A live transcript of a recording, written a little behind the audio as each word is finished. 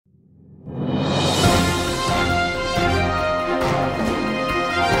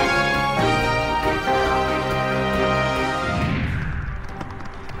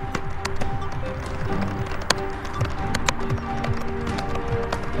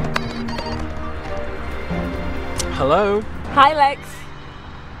Hello? Hi, Lex.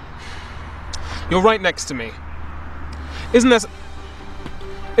 You're right next to me. Isn't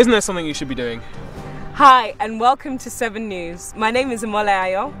there something you should be doing? Hi, and welcome to 7 News. My name is Amole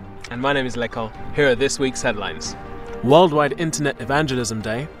Ayo. And my name is Lekol. Here are this week's headlines. Worldwide Internet Evangelism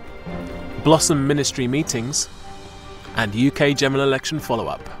Day, Blossom Ministry meetings, and UK general election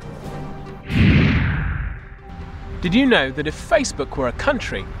follow-up. Did you know that if Facebook were a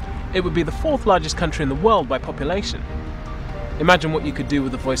country, it would be the 4th largest country in the world by population? Imagine what you could do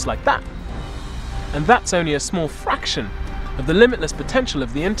with a voice like that. And that's only a small fraction of the limitless potential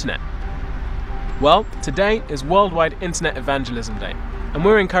of the internet. Well, today is Worldwide Internet Evangelism Day, and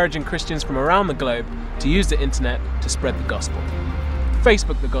we're encouraging Christians from around the globe to use the internet to spread the gospel.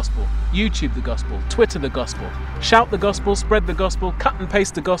 Facebook the gospel, YouTube the gospel, Twitter the gospel. Shout the gospel, spread the gospel, cut and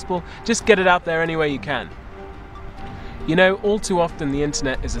paste the gospel, just get it out there any way you can. You know, all too often the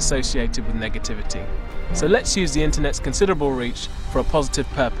internet is associated with negativity. So let's use the internet's considerable reach for a positive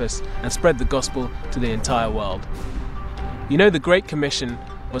purpose and spread the gospel to the entire world. You know, the Great Commission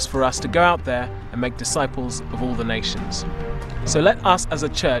was for us to go out there and make disciples of all the nations. So let us as a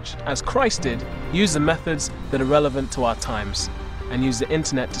church, as Christ did, use the methods that are relevant to our times and use the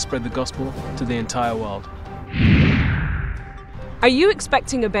internet to spread the gospel to the entire world. Are you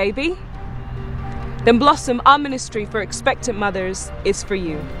expecting a baby? Then Blossom, our ministry for expectant mothers, is for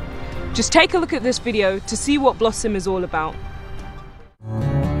you. Just take a look at this video to see what Blossom is all about.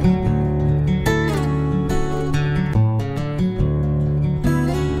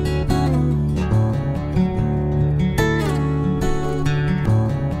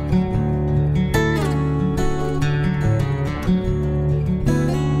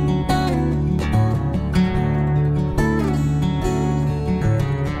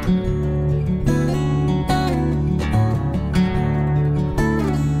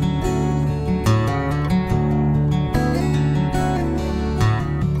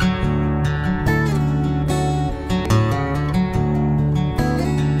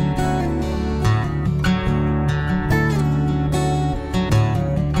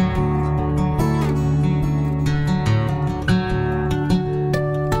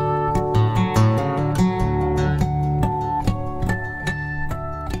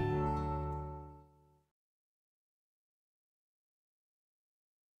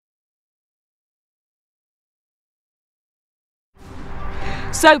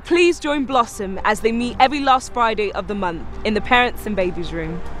 So please join Blossom as they meet every last Friday of the month in the Parents and Babies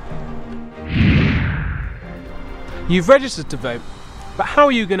Room. You've registered to vote, but how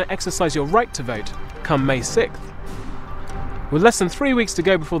are you going to exercise your right to vote come May 6th? With less than 3 weeks to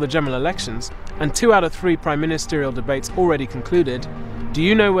go before the general elections and 2 out of 3 prime ministerial debates already concluded, do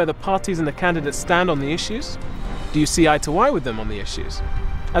you know where the parties and the candidates stand on the issues? Do you see eye to eye with them on the issues?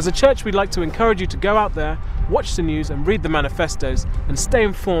 As a church, we'd like to encourage you to go out there, watch the news and read the manifestos and stay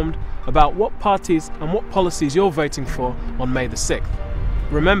informed about what parties and what policies you're voting for on May the 6th.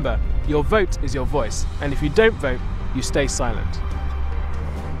 Remember, your vote is your voice, and if you don't vote, you stay silent.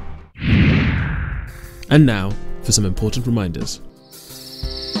 And now, for some important reminders.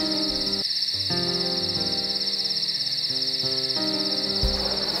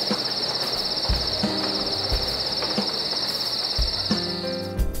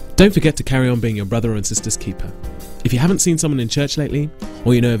 Don't forget to carry on being your brother and sister's keeper. If you haven't seen someone in church lately,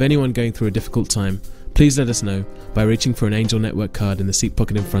 or you know of anyone going through a difficult time, please let us know by reaching for an Angel Network card in the seat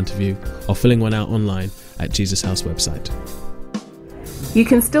pocket in front of you, or filling one out online at Jesus House website. You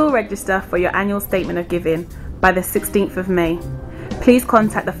can still register for your annual statement of giving by the 16th of May. Please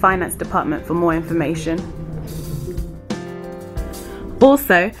contact the Finance Department for more information.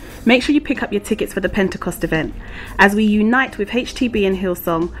 Also, make sure you pick up your tickets for the Pentecost event as we unite with HTB and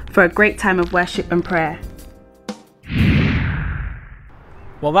Hillsong for a great time of worship and prayer.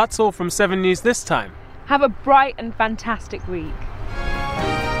 Well, that's all from 7 News this time. Have a bright and fantastic week.